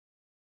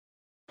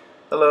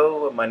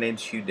Hello, my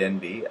name's Hugh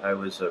Denby. I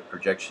was a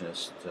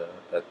projectionist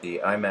at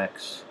the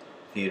IMAX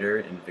Theatre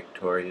in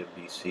Victoria,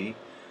 BC.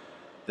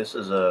 This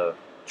is a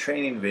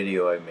training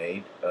video I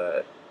made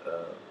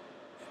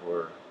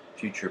for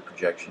future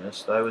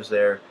projectionists. I was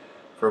there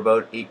for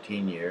about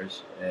 18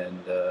 years,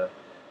 and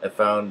I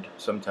found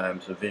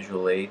sometimes a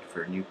visual aid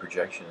for new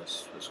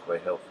projectionists was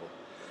quite helpful.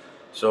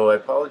 So I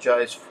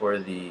apologize for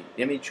the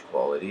image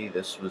quality.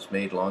 This was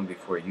made long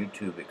before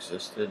YouTube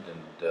existed,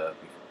 and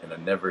I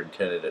never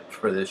intended it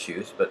for this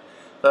use, but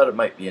thought it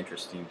might be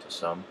interesting to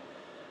some.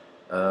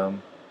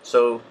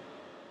 So,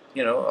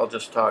 I'll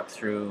just talk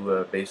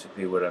through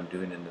basically what I'm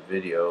doing in the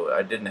video.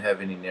 I didn't have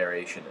any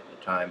narration at the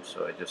time,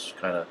 so I just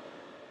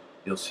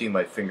you'll see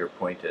my finger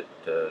point at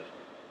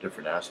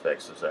different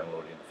aspects as I'm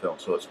loading the film.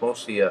 So it's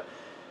mostly a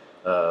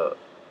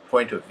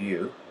point of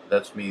view.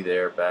 That's me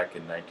there back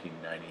in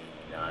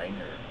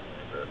 1999 or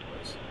whatever it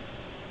was.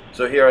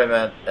 So here I'm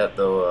at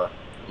the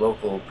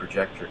local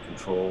projector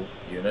control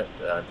unit.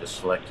 I'm just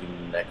selecting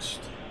the next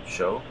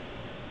show,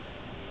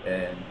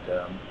 and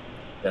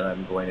then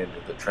I'm going into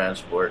the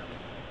transport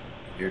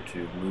here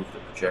to move the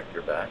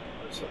projector back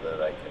so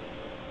that I can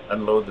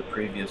unload the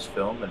previous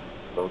film and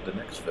load the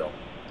next film.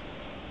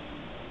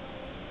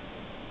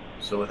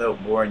 So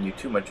without boring you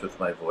too much with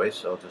my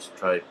voice, I'll just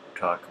try to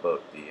talk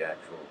about the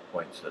actual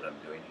points that I'm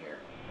doing here.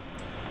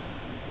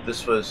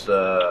 This was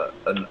a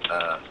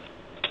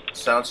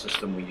sound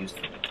system we used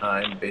at the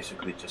time.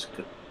 Basically just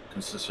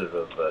consisted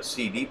of a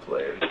CD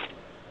player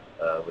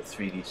with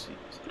 3D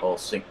all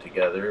synced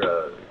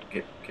together,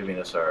 giving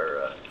us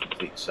our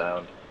complete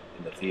sound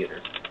in the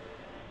theater.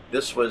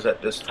 This was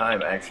at this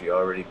time actually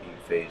already being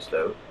phased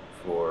out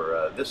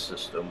for this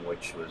system,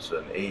 which was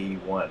an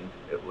AE1.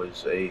 It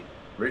was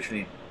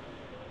originally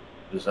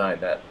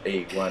designed that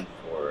AE1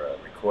 for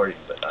recording,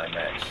 but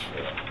IMAX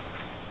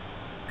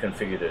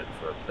configured it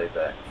for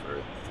playback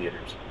for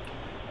theaters.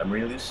 I'm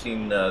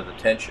releasing the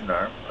tension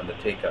arm on the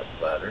take-up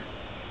ladder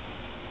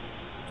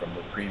from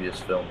the previous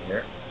film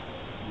here.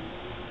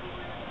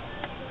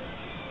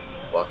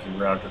 Walking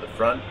around to the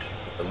front,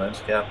 put the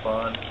lens cap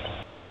on,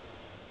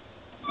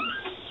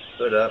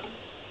 hood up,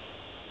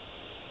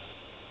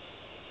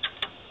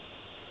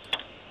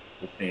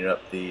 opening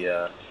up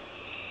the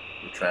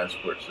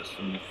transport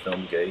system,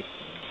 film gate,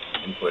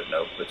 input and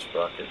output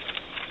sprocket,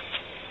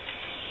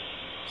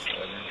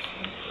 sliders,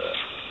 and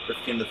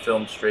lifting the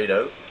film straight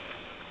out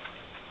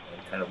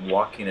and kind of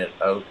walking it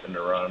out and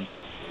around the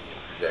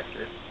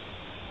projector,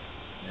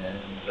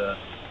 and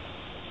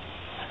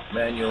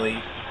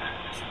manually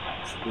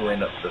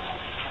spooling up the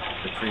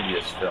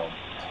previous film.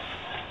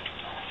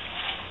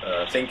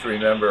 Thing to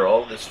remember,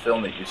 all this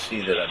film that you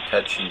see that I'm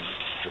touching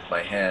with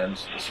my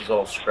hands, this is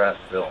all scrap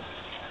film.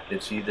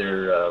 It's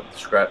either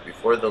scrap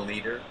before the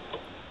leader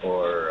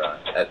or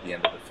at the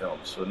end of the film.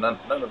 So none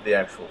of the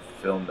actual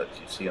film that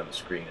you see on the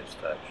screen is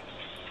touched.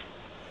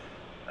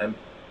 I'm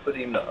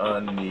putting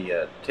on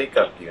the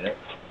take-up unit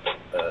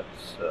that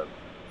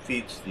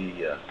feeds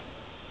the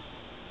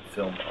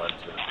film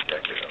onto the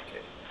projector.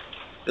 Okay,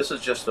 this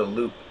is just a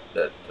loop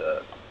that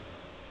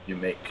you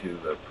make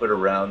to put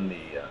around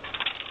the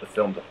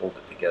film to hold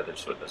it together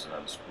so it doesn't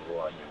unspool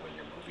on you when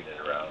you're moving it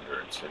around or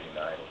it's sitting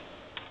idle.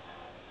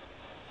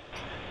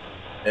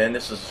 And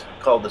this is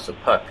called a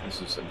puck. I'm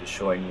just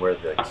showing where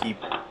the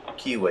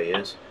keyway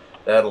is.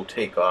 That'll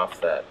take off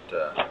that,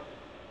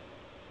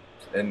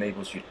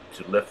 enables you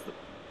to lift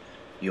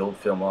the old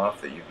film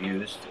off that you've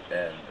used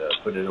and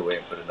put it away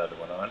and put another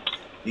one on.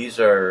 These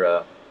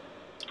are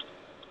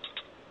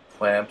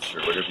clamps or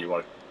whatever you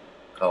want to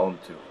call them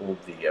to hold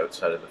the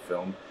outside of the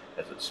film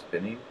as it's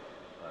spinning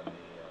on the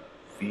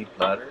feed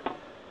platter.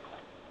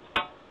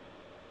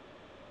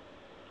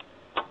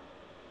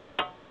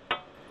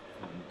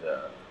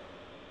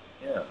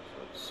 Yeah,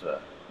 so it's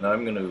now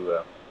I'm going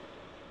to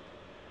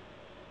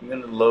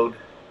load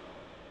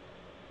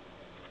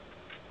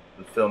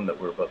the film that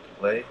we're about to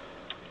play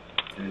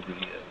through the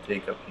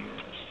take-up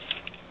unit,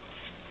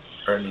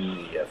 or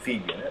in the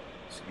feed unit.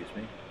 Excuse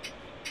me.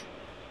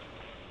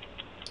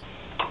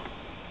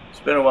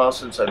 It's been a while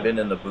since I've been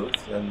in the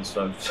booth, and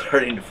so I'm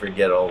starting to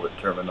forget all the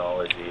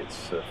terminology.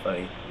 It's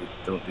funny, you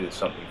don't do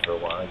something for a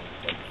while, you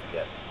tend to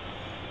forget.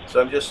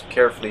 So I'm just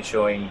carefully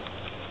showing.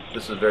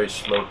 This is very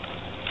slow,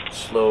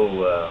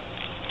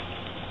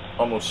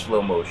 almost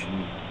slow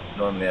motion.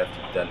 Normally I have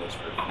to have done this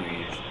for a few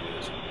years to do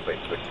this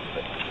quite quickly,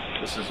 but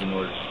this is in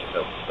order to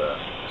help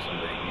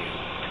somebody new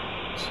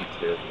see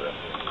clearly what I'm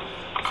doing.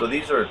 So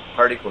these are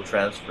particle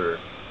transfer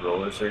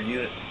rollers. They're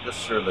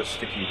just sort of a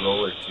sticky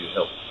roller to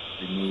help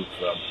remove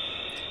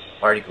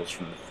particles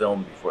from the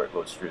film before it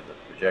goes through the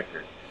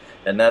projector.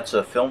 And that's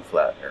a film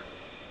flattener.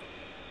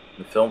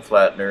 The film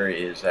flattener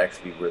is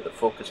actually where the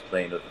focus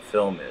plane of the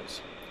film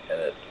is. And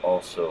it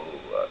also,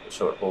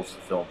 so it holds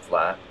the film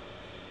flat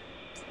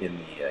in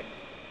the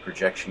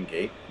projection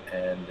gate,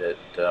 and it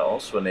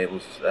also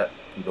enables that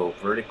can go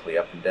vertically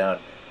up and down.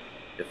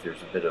 If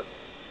there's a bit of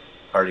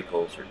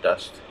particles or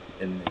dust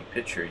in the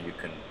picture, you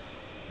can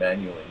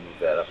manually move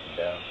that up and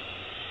down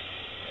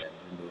and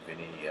remove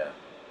any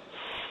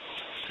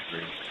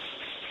debris.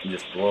 I'm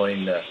just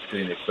blowing,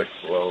 doing a quick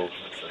blow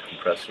with the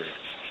compressor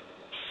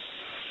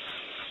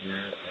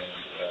here, and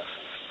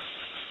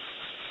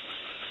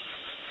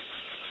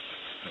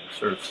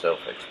sort of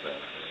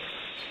self-explanatory.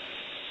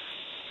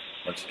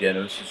 Once again,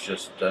 this is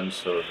just done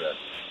so that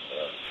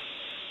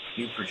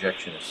new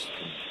projectionists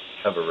can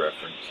have a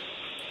reference,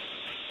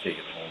 take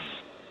it home,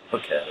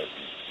 look at it,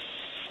 and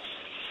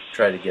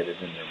try to get it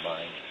in their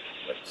mind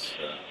what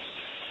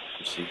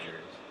procedure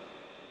is.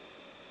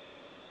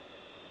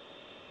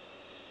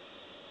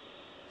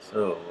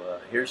 So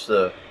here's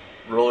the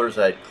rollers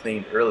I'd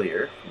cleaned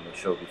earlier from the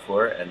show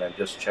before, and I'm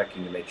just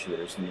checking to make sure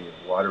there's any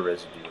water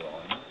residue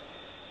on them.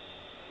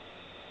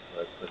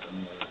 So I put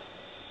them there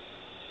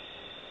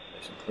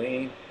nice and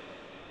clean.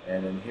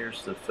 And then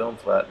here's the film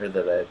flattener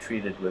that I had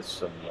treated with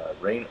some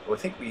rain, I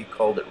think we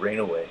called it Rain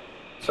Away,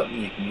 something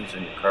you can use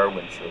in your car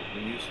windshield.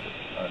 We used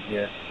it on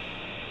here.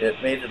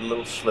 It made it a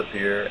little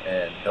slippier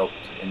and helped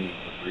any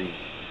debris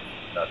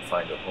not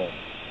find a home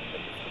in the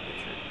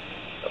picture,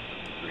 helped the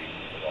debris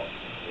move along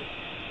quickly.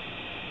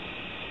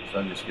 So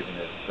I'm just giving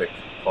it a quick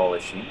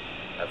polishing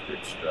after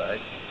it's dried,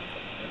 a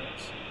couple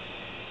minutes.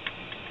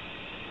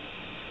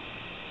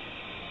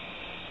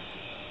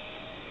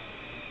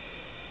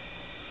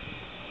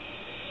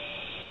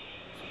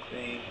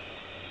 Clean.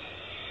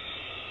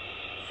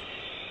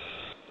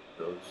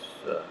 Those,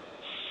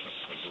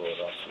 I'll blow it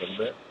off a little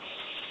bit.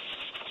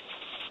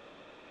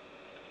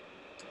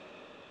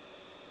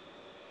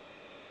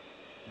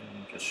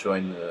 And just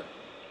showing you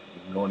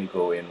can only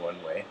go in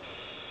one way.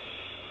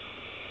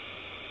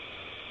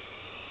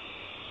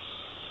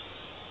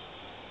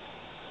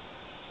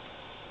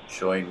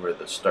 Showing where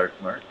the start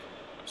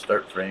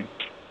frame of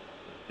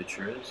the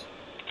picture is.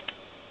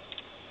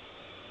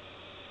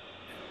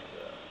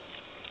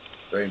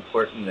 Very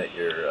important that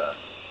your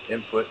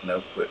input and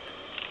output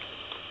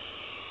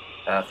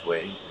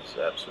pathway is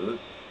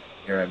absolute.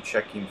 Here I'm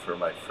checking for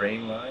my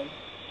frame line.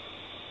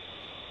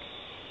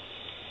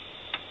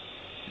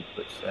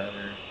 Input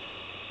center,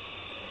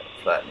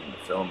 flattening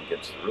the film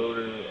against the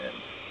rotor, and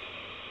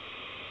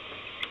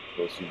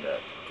closing that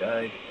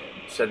guide,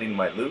 and setting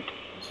my loop.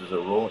 This is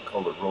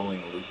called a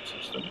rolling loop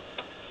system.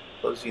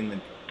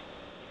 Closing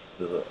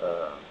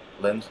the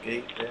lens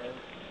gate there.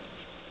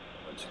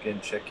 Once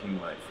again, checking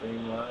my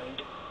frame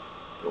line.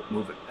 Don't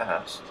move it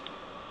past.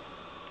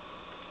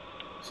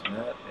 Closing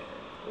that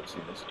and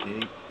closing this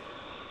gate.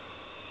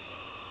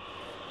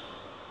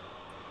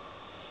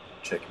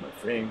 Checking my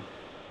frame.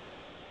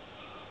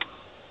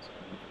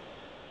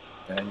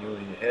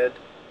 Manually ahead.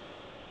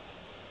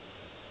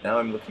 Now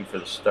I'm looking for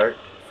the start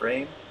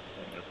frame.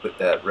 I'm going to put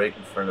that right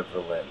in front of the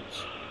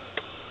lens.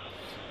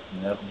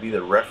 And that will be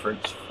the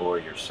reference for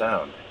your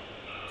sound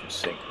to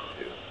sync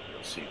to.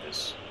 You'll see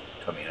this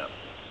coming up.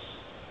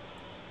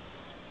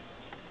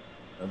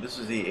 Now this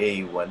is the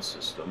AE1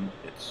 system.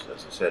 It's,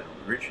 as I said,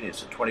 originally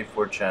it's a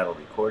 24-channel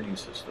recording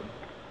system,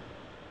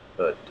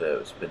 but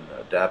it's been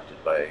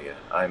adapted by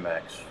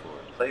IMAX for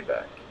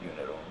playback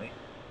unit only.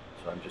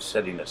 So I'm just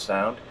setting a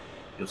sound.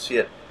 You'll see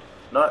it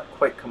not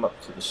quite come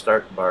up to the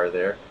start bar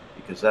there,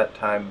 because that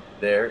time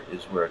there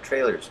is where a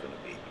trailer is going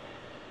to be.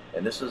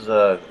 And this is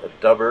a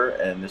dubber,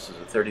 and this is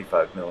a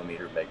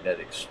 35mm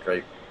magnetic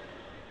stripe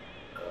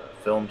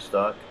film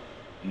stock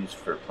used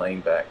for playing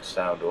back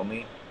sound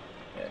only.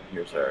 And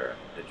here's our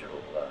digital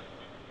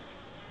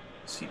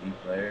CD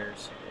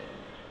players.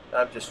 And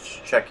I'm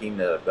just checking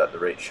that I've got the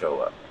right show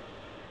up.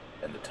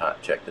 And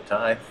check the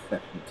time,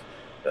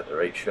 got the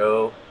right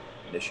show,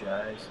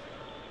 initialized.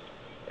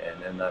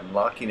 And then I'm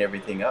locking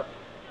everything up.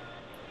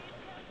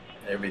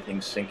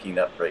 Everything's syncing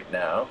up right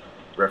now,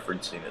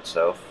 referencing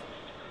itself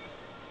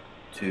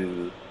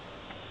to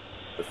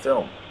the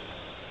film.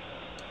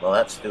 While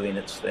that's doing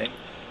its thing,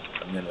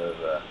 I'm going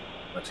to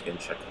once again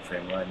check the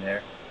frame line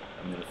there.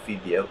 I'm going to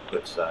feed the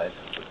output side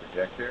of the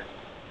projector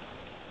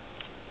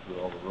through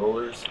all the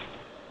rollers.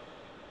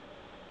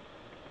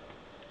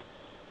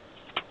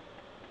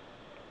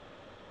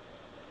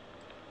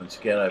 Once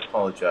again, I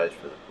apologize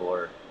for the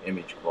poor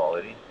image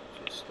quality.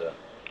 Just done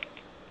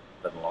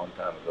a long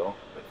time ago,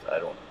 but I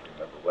don't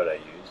remember what I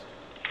used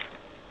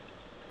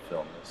to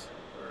film this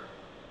or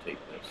tape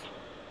this.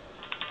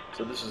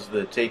 So this is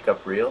the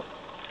take-up reel.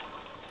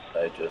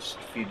 I just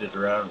feed it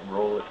around and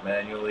roll it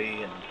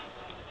manually, and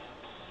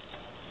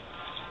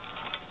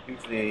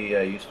usually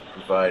I used to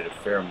provide a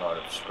fair amount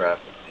of scrap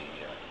at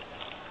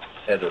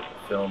the head of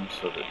the film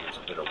so that there's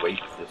a bit of weight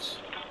to this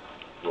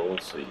roll,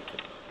 so you can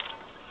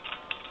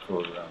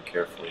throw it around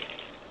carefully,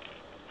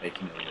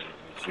 making it a little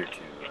easier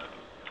to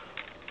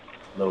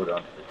load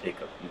onto the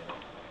take-up unit.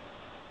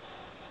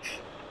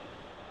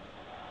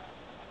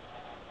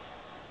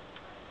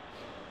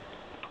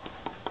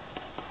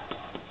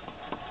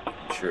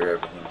 Making sure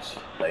everything's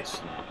nice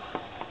and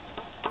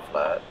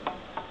flat and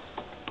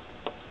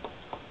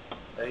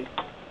tight.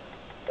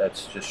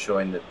 That's just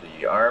showing that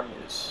the arm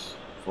is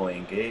fully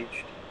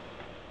engaged.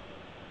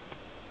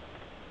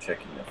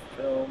 Checking the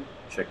film,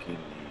 checking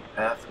the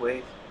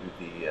pathway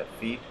through the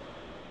feed.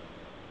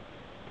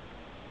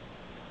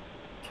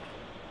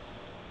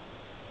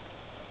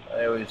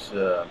 I always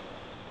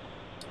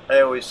I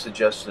always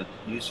suggested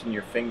using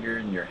your finger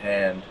and your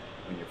hand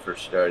when you're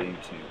first starting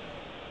to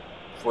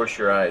force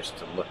your eyes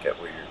to look at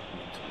where you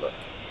need to look.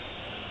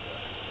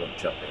 Don't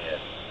jump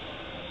ahead.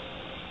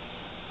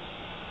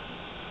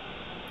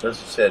 As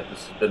I said,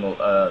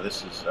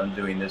 I'm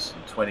doing this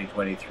in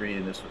 2023,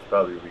 and this was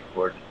probably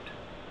recorded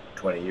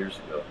 20 years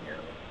ago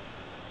nearly.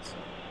 So,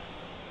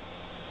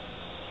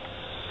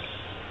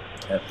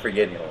 I'm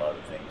forgetting a lot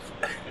of things.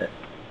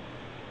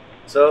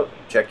 So,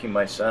 checking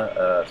my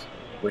sound,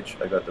 which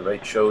I got the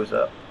right shows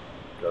up.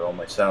 Got all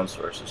my sound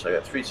sources. I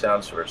got 3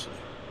 sound sources.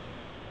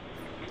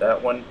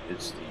 That one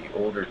is the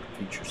older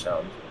feature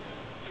sound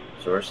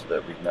source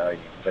that we've now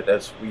used, but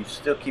as we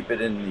still keep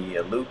it in the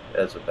loop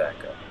as a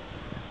backup.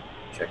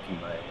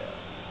 Checking my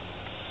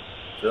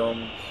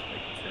films,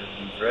 making sure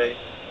everything's right.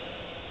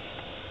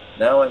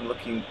 Now I'm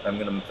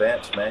going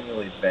to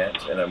manually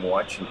advance, and I'm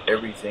watching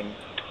everything.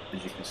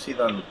 As you can see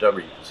on the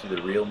dubber, you can see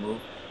the reel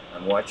move.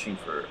 I'm watching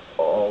for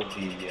all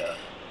the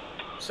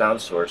sound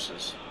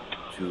sources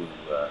to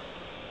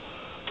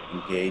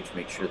engage,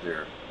 make sure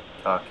they're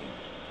talking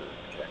to the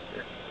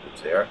projector,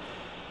 which they are.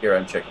 Here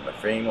I'm checking my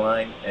frame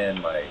line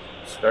and my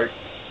start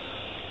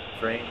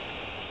frame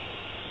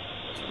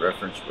as a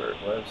reference where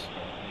it was,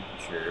 making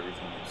sure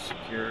everything is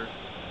secure,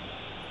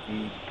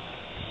 feed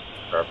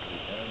properly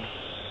done.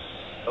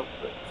 Oh,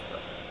 good.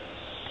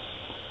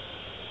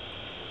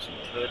 Closing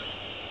the hood.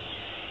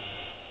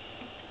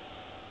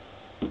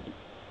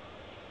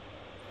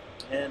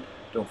 And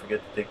don't forget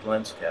to take the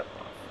lens cap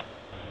off.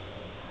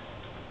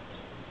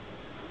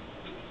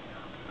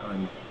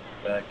 I'm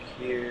back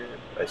here.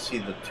 I see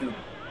the 2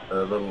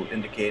 little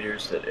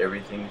indicators that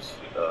everything's,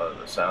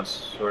 the sound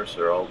source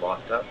are all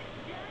locked up.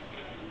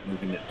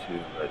 Moving it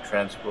to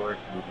transport,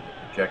 moving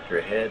the projector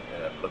ahead,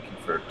 and I'm looking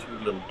for 2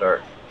 little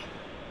dark,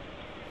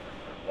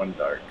 1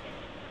 dark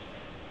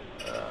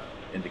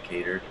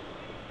indicator.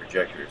 The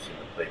projector is in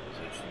the play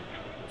position.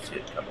 You'll see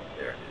it come up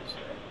there. It is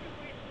there.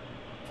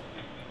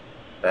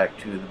 Back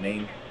to the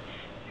main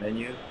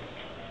menu,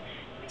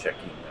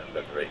 checking I've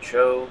got the right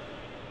show,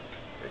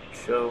 right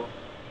show,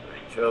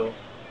 right show,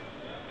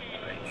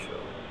 right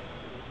show.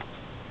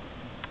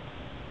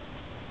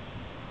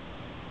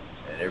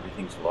 And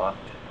everything's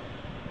locked.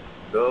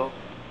 Go.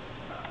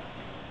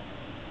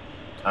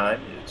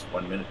 Time is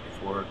 1 minute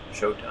before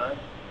show time.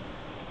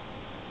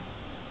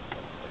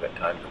 I got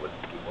time to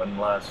do one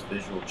last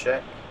visual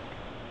check.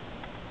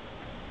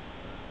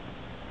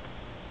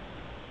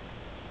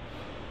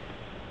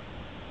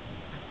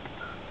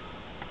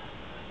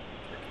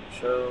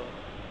 Checking show.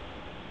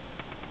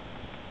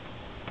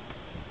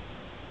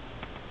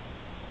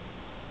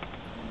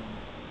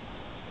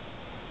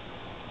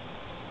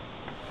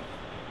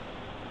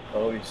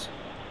 Always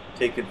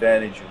take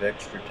advantage of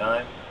extra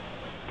time,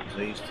 as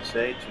I used to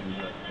say, to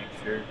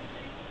make sure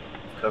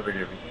you've covered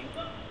everything.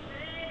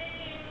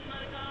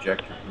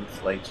 Projector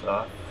booth lights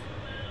off,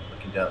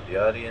 looking down at the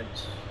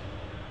audience,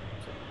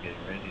 so I'm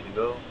getting ready to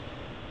go.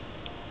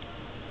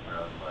 Turn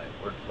on my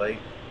work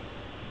light.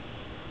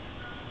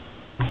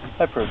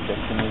 My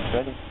projection is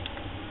ready.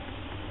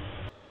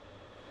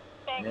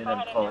 And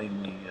I'm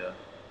calling the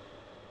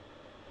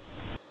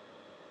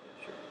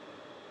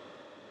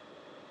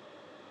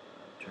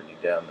turning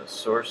down the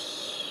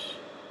source,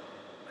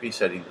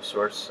 presetting the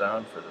source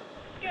sound for the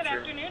picture. Good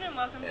afternoon and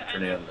welcome to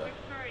IMAX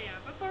Victoria.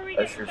 Before we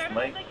get started,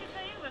 I'd like to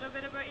tell you a little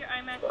bit about your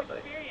IMAX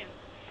experience.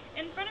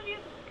 In front of you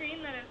is a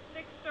screen that is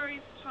 6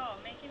 stories tall,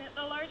 making it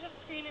the largest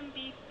screen in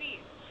BC.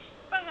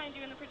 Behind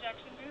you in the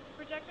projection booth, a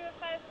projector the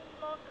size of a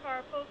small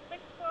car pulls 6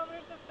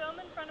 kilometers of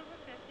film in front of a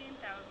 15,000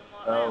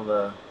 watt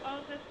lamp.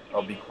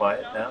 I'll be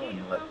quiet now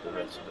and let the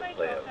rest of it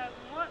play out.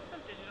 12,000 watts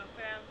of digital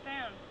surround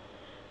sound.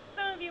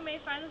 Some of you may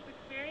find this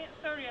experience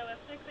so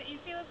realistic that you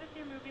feel as if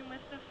you're moving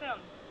with the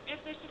film. If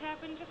this should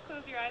happen, just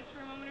close your eyes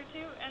for a moment or 2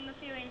 and the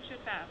feeling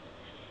should pass.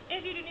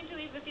 If you do need to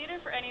leave the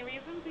theater for any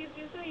reason, please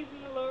do so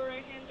using the lower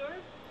right-hand door.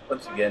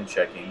 Once again,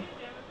 checking.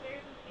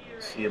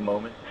 See a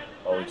moment,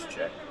 always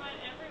check.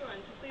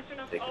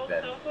 Take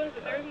advantage. Cell phones,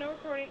 but there is no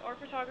recording or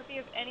photography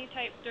of any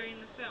type during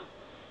the film.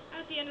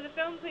 At the end of the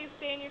film, please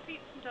stay on your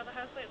feet until the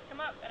house lights come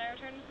up and I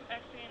return with some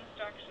exiting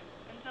instructions.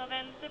 Until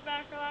then, sit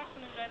back, relax,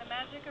 and enjoy the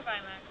magic of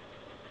IMAX.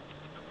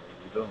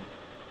 There we go.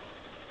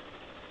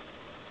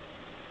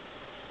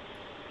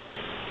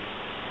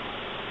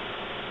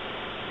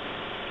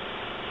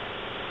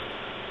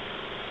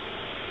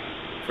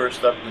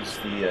 First up is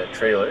the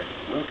trailer.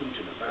 Welcome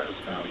to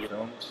the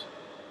films.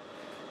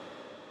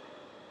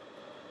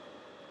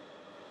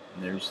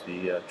 And there's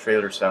the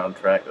trailer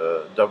soundtrack,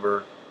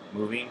 dubber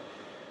moving.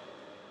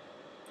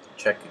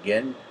 Check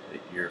again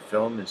that your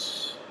film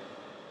is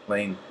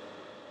playing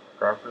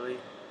properly.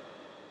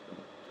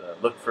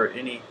 Look for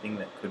anything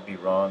that could be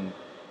wrong.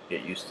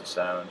 Get used to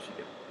sounds.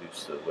 You get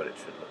used to what it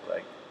should look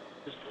like.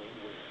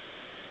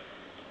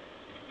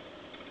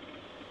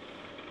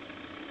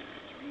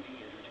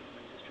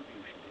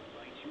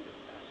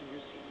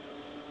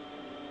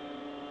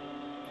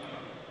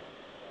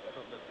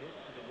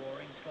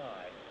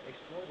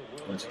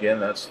 Once again,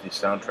 that's the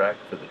soundtrack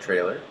for the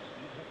trailer.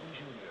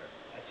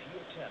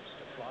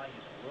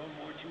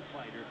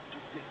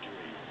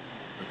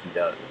 Looking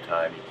down at the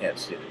time, you can't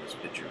see it in this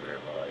picture very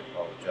well, I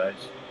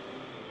apologize.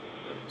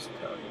 It's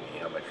telling me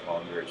how much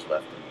longer is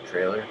left in the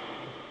trailer.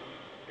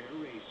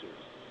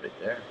 Right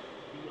there.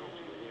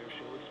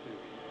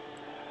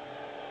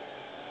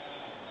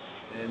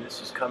 And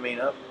this is coming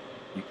up.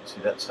 You can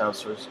see that sound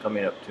source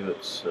coming up to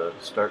its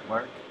start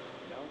mark.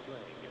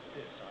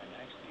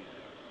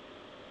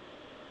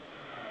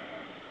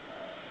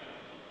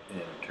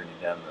 And I'm turning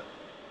down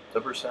the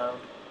dubber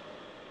sound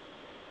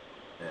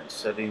and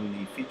setting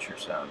the feature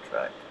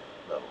soundtrack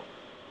level.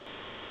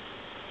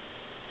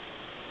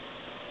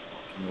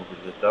 Walking over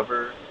to the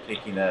dubber,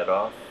 taking that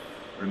off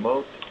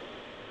remote,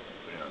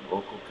 putting on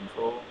local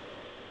control.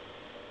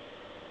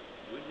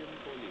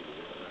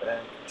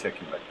 Back,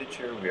 checking my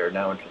picture. We are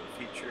now into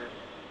the feature.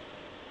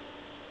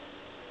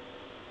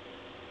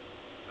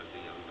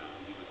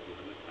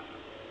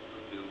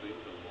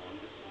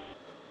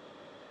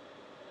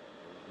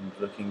 Everything's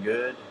looking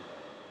good.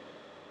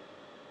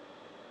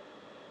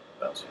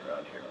 Bouncing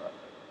around here,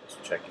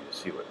 just checking to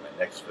see what my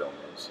next film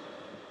is,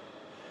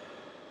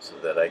 so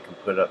that I can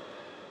put up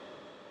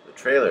the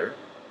trailer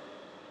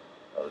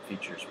while the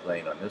feature is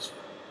playing on this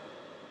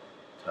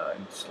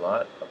time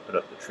slot. I'll put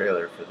up the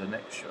trailer for the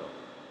next show.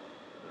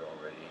 But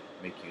already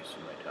make use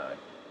of my time.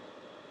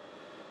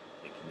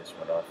 Taking this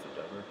one off the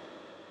dubber.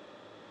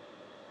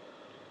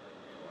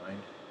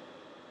 Rewind.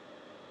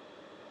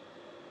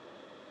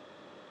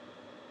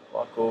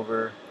 Walk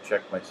over,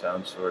 check my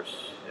sound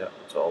source. Yeah,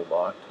 it's all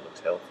locked. It looks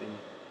healthy. And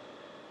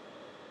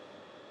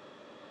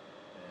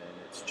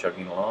it's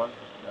chugging along.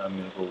 Now I'm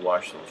going to go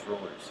wash those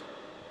rollers.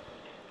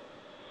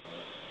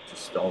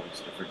 Just all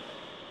these different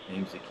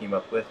names they came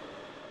up with.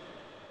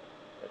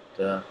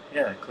 But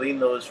yeah, clean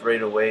those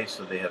right away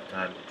so they have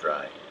time to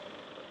dry.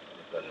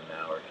 They've got an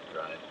hour to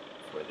dry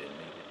before they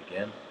need it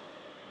again.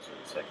 So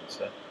the second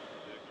set.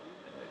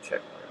 And I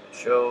check where I'm going to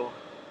show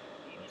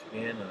once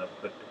again, and I'll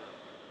put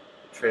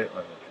the trailer. I'm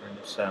going to turn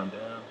the sound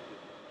down.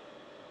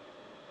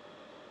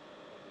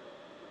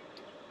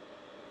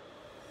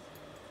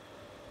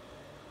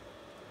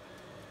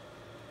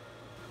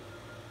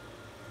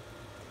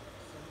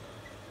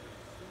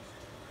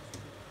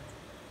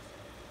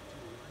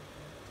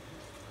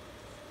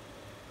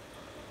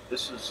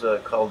 This is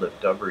called a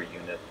dubber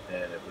unit,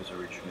 and it was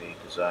originally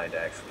designed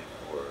actually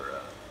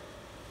for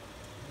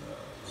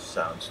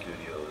sound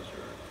studios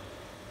or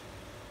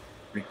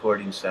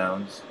recording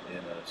sounds in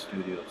a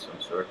studio of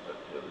some sort, but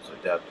it was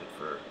adapted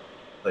for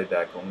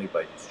playback only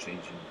by just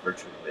changing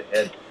virtually the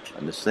head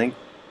on this thing.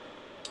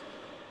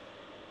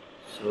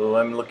 So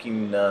I'm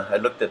looking, I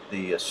looked at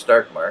the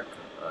start mark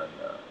on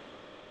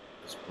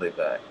this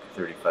playback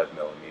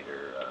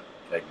 35mm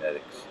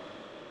magnetics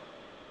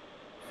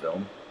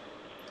film.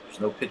 There's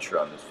no picture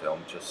on this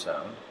film, just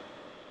sound.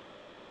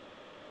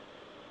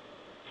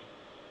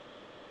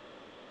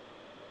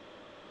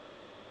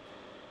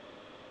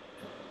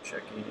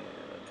 Checking, and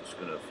I'm just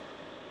going to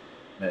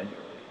manually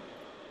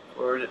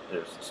forward it.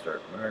 There's the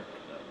start mark.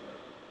 And I'm going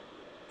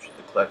to push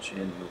the clutch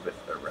in, move it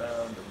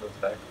around a little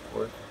back and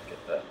forth,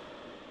 get that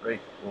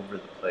right over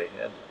the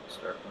playhead,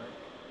 start mark.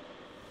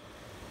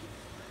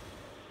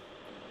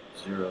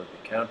 Zero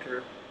the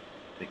counter,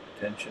 take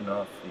the tension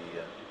off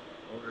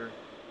the motor.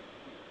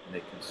 And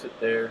they can sit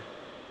there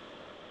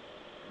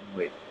and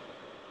wait.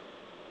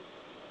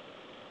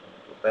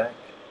 Go back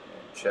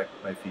and check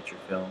my feature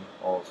film.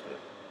 All's good.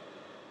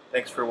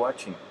 Thanks for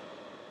watching.